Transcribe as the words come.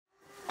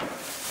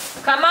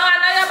Come on, I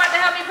know y'all about to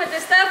help me put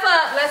this stuff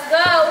up. Let's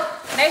go.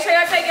 Make sure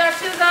y'all take your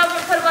shoes off and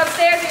put them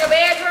upstairs in your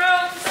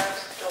bedroom.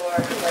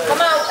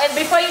 Come on, and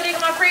before you dig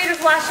in my freezers,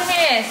 wash your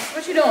hands.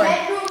 What you doing?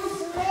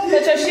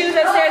 Put your shoes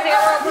upstairs in your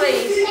room,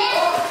 please.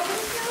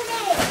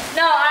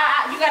 No,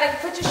 you gotta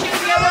put your shoes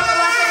in your room and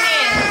wash your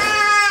hands.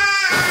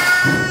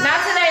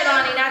 Not today,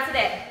 Lonnie, not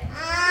today.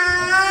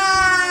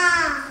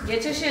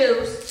 Get your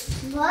shoes.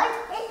 What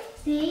is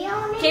the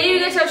only? Can you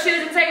get your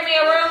shoes and take them in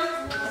your room?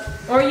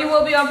 Or you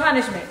will be on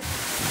punishment.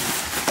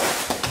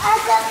 I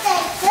got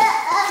that.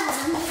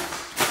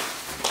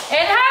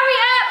 And hurry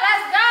up,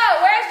 let's go.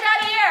 Where's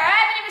JAHDIAR? I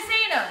haven't even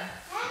seen him.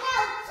 I'm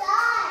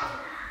outside.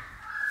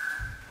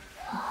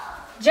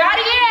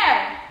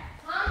 JAHDIAR!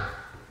 Huh?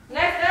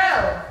 Let's go.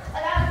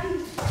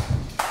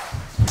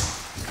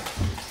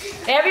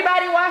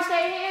 Everybody wash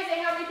their hands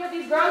and help me put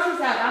these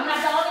groceries out. I'm not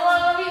the only one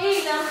gonna be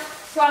eating them,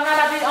 so I'm not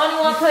gonna be the only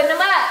one putting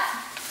them up.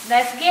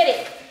 Let's get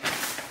it.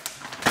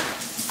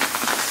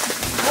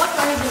 What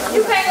are you doing?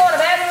 You can't go to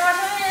the bathroom and wash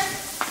your hands?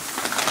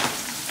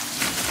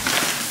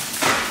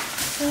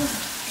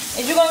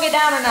 Is you gonna get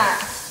down or not?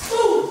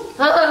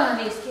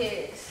 These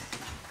kids.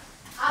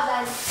 I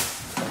got it.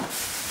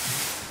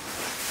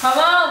 Come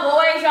on,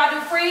 boys. Y'all do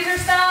freezer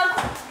stuff?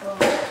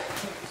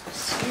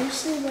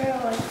 Seriously, bro?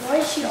 Like, why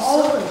is she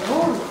always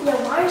alone? Yeah,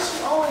 why is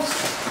she always do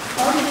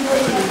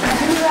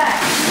that?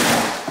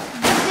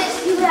 Do this,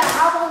 do that.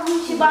 How about you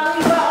should buy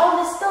me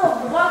all this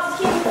stuff? The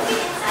boxes can't even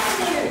fit inside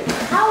there.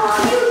 How are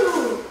you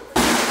doing?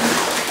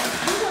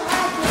 You don't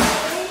like it,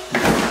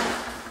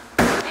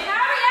 And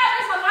hurry up.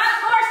 There's a lot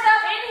more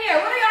stuff in here.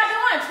 What are y'all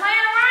doing?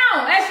 Playing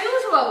around as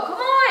usual. Come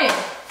on.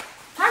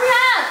 Hurry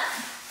up.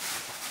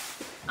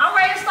 I'm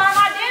ready to start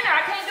my dinner.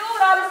 I can't do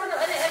it all this in the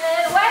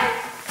way.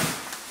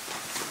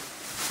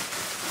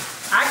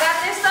 I got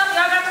this stuff.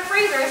 Y'all got the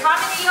freezer. How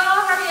many of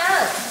y'all? Hurry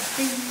up.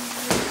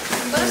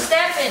 Put a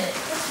step in it.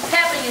 Put some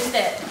pep in your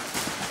step.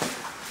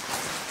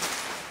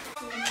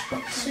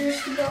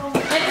 seriously, though?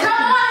 And come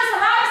on, there's a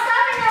lot of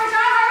stuff in here.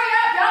 Y'all hurry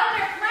up. Y'all in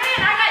there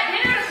playing. I got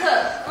dinner to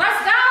cook.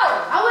 Let's go.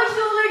 I wish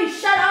you would already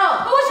shut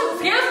up. Who was you?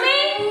 Excuse me?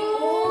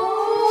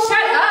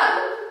 Shut up.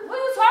 Who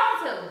are you talking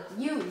to?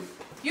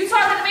 You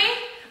talking to me?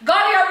 Go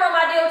to your room.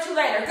 I'll deal with you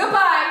later.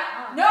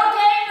 Goodbye. No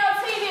game, no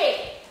TV.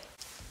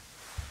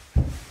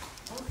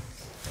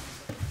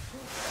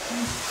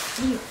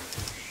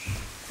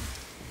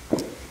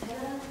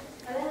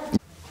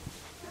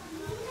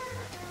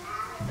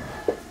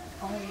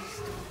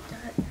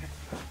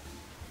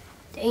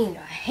 Dang,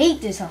 I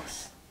hate this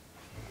house.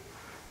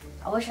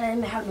 I wish I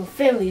didn't have no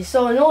family. It's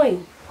so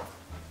annoying.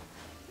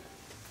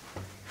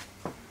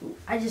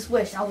 I just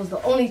wish I was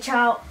the only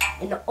child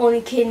and the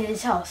only kid in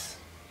this house.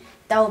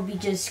 That would be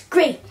just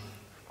great.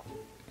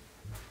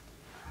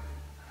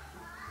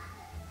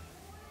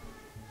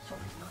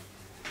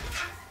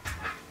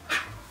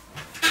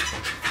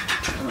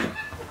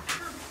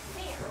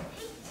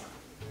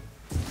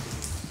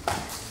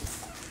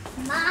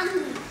 Mommy,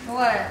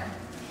 What?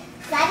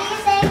 Daddy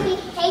said he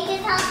hates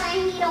his house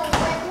and he don't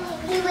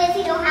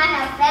have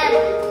no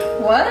family.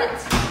 What?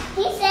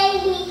 He said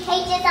he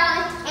hates his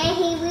house and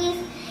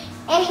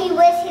he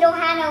wish he don't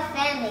have no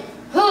family.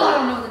 I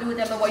don't know what to do with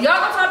that, but what? Y'all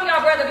gonna talk to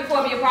y'all brother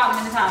before it be a problem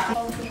in this house.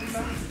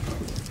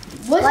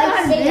 What's Like,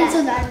 that say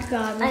into that. that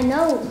god? I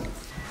know.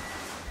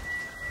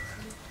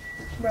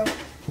 Bro,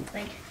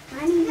 like,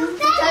 I need to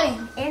get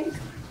and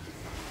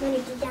we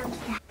need to get down to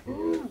that.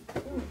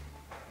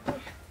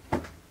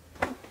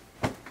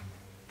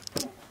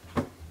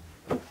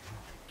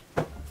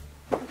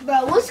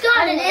 bro, what's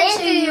gotten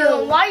into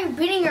you? Why are you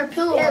beating your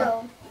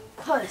pillow?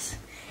 Cause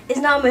it's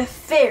not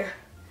fair.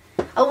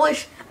 I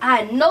wish I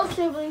had no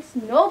siblings,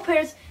 no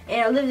parents,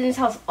 and I lived in this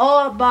house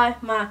all by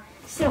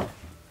myself.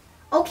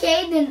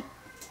 Okay, then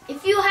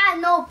if you had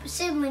no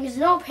siblings,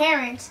 no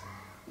parents,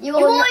 you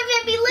won't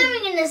even be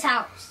living in this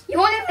house. You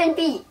won't even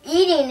be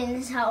eating in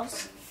this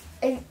house.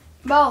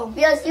 Bro,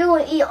 Because you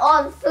will eat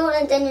all the food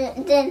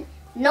and then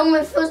no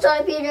more food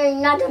started being there and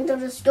you're not going to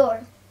the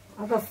store.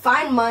 I could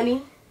find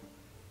money.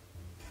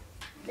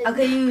 I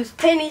could use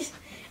pennies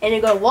and then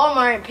go to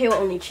Walmart and pay with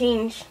only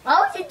change.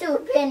 Why would you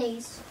do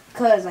pennies?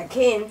 Cause I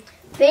can.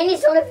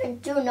 Pennies don't even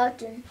do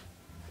nothing.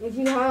 If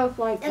you have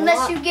like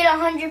unless you get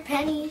 100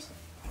 pennies.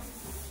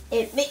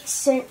 it makes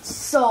sense.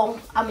 So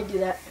I'm gonna do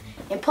that.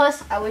 And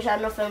plus, I wish I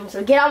had no family.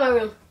 So get out of my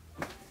room.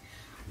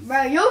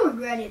 Bro, you'll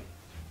regret it.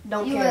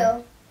 Don't You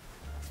care.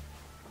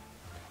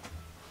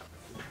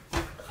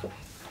 will.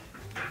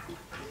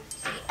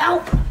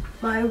 Out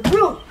my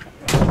room.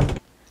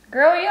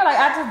 Girl, yeah, like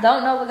I just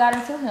don't know what got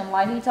into him.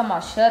 Like he talking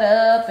about shut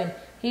up and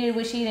he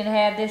wish he didn't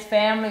have this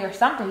family or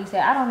something. He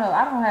said, I don't know.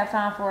 I don't have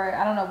time for it.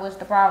 I don't know what's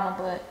the problem,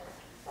 but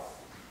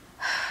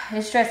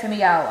it's stressing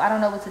me out. I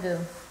don't know what to do.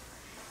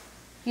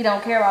 He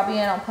don't care about being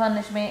on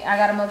punishment. I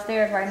got him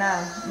upstairs right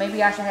now.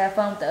 Maybe I should have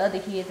fun with the other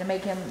kids and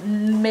make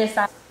him miss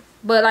out.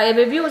 But like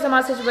if you was in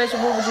my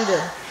situation, what would you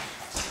do?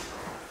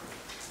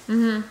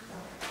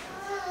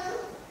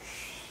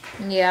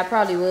 Yeah, I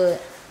probably would.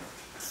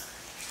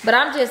 But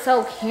I'm just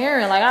so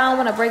caring. Like I don't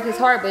want to break his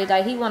heart, but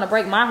like he want to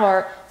break my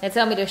heart and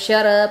tell me to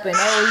shut up and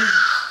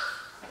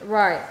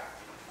right.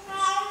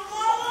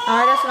 All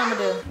right, that's what I'm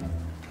gonna do.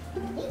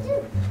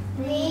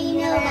 We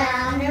know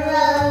down the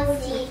road,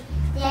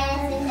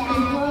 dancing down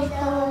the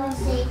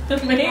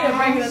road. Man, he done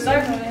breaking the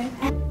circle, man.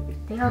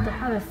 They out there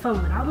having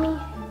fun without me?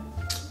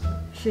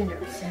 Should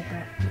never said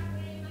that.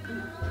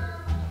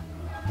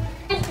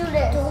 Let's do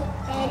this.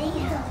 Eddie.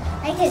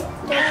 I could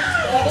do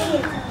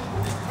Eddie.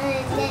 And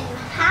then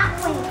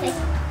halfway.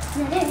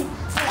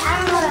 I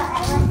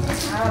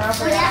don't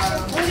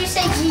know When you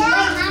say you,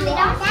 Mommy,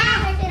 don't say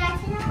it.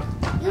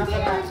 You did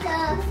it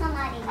with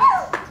somebody.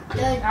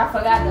 I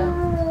forgot them.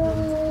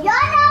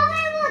 Y'all know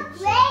it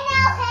was rain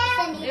out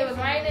here. It was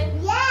raining?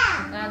 Yeah.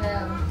 I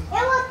know.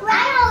 It was rain.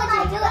 I know what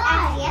to do.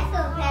 Actually, I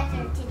feel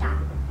better to talk.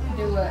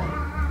 Do what?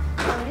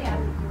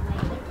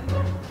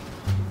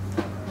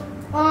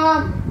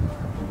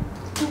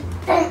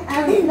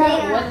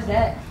 What is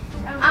that?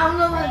 I don't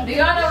know what. Do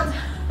y'all know?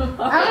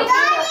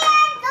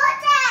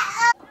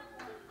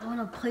 I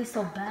wanna play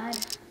so bad.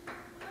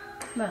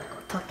 I'm gonna go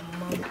talk to my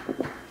mom.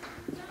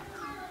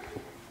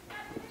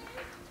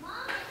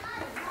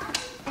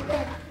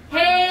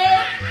 Hey!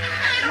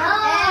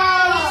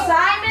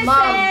 Simon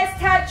says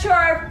touch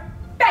your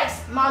face.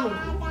 Mommy,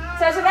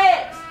 Touch your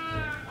legs.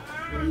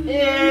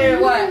 Yeah,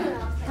 what?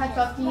 can I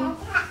talk to you? About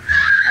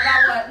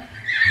what?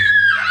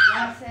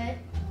 I said.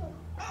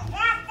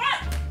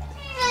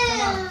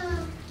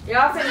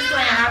 Y'all finish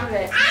playing after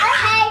that.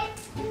 Okay.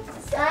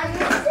 Simon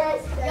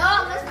says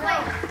Y'all, let's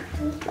play.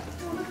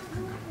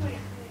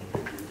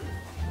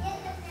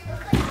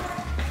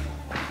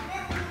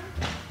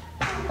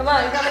 Come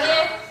on, you coming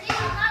in?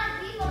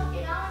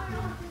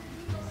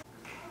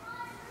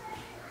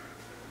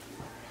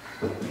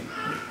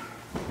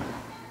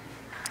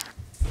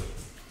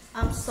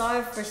 I'm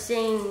sorry for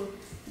saying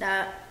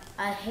that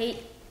I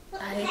hate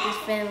this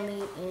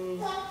family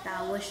and that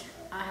I wish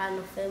I had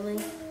no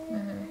family.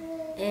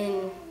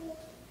 And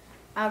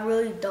I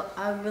really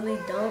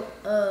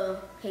don't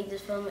hate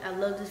this family. I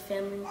love this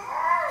family.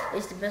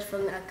 It's the best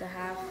family I could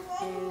have.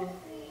 And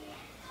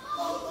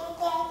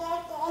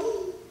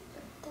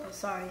I'm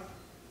sorry.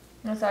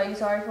 That's all you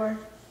sorry for?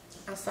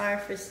 I'm sorry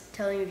for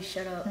telling you to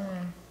shut up.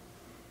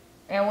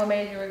 And what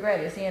made you regret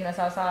it? Seeing us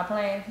outside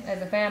playing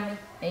as a family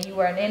and you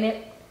weren't in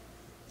it?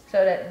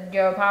 So that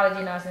your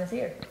apology not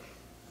sincere.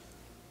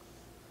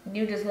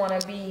 You just want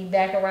to be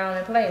back around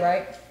and play,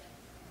 right?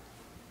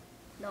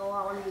 No,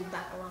 I want to be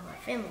back around my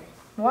family.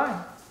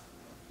 Why?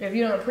 If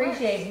you don't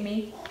appreciate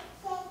me,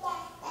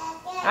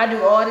 I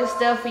do all this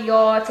stuff for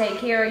y'all, take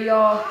care of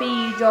y'all,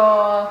 feed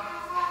y'all,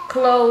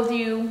 clothe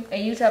you,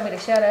 and you tell me to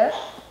shut up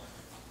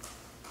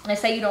and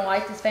say you don't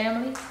like this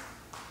family?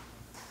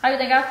 How do you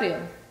think I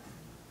feel?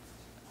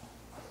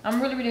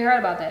 I'm really, really hurt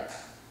about that.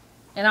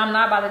 And I'm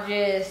not about to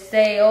just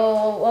say,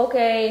 oh,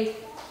 okay,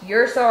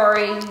 you're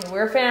sorry,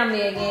 we're family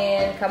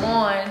again, come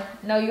on.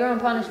 No, you're on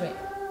punishment.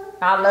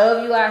 I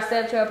love you, I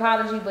accept your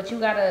apology, but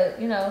you gotta,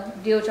 you know,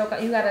 deal with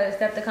you gotta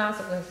accept the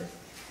consequences.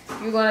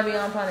 You're gonna be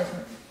on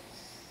punishment.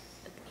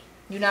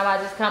 You're not about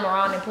to just come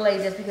around and play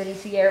just because you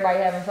see everybody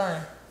having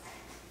fun.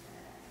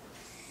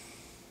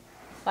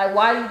 Like,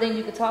 why do you think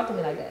you could talk to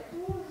me like that?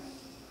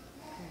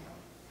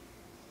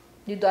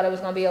 You thought it was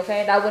gonna be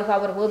okay? That would if I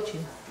would have whooped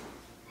you.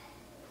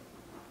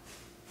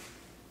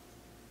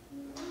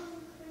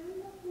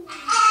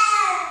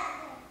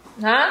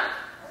 Huh?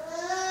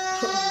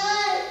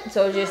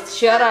 So just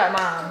shut up,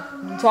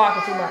 Mom. You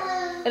talking too much.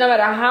 It no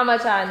matter how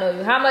much I know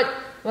you.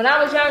 When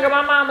I was younger,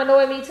 my mom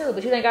annoyed me too.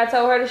 But you think I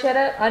told her to shut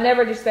up? I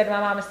never disrespected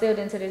my mom and still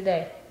didn't to this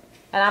day.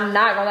 And I'm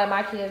not going to let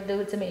my kids do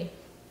it to me.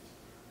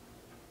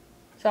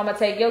 So I'm going to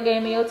take your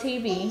game and your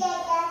TV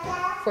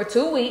for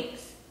 2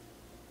 weeks.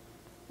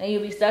 And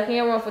you'll be stuck in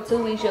your room for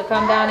 2 weeks. You'll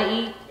come down to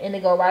eat and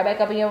then go right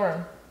back up in your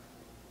room.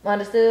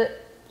 Understood?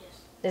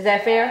 Yes. Is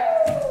that fair?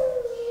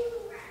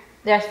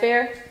 That's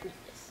fair?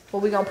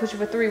 Well, we're going to push you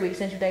for 3 weeks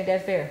since you think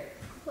that's fair.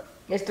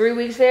 Is 3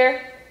 weeks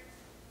fair?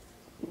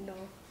 No.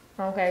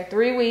 Okay,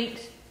 3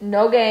 weeks,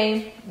 no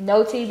game,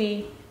 no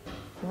TV,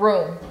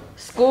 room.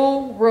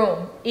 School,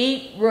 room.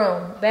 Eat,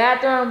 room.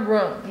 Bathroom,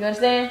 room. You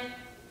understand?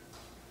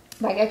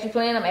 If I get you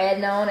playing, I'm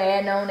adding on.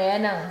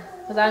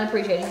 Because I don't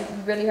appreciate it.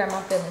 You really hurt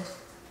my feelings.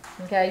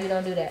 Okay, you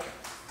don't do that.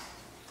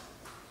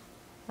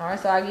 Alright,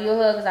 so I give you a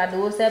hug because I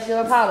do accept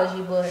your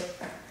apology, but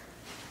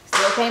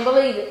still can't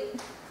believe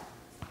it.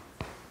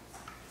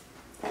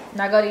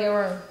 Now go to your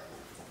room.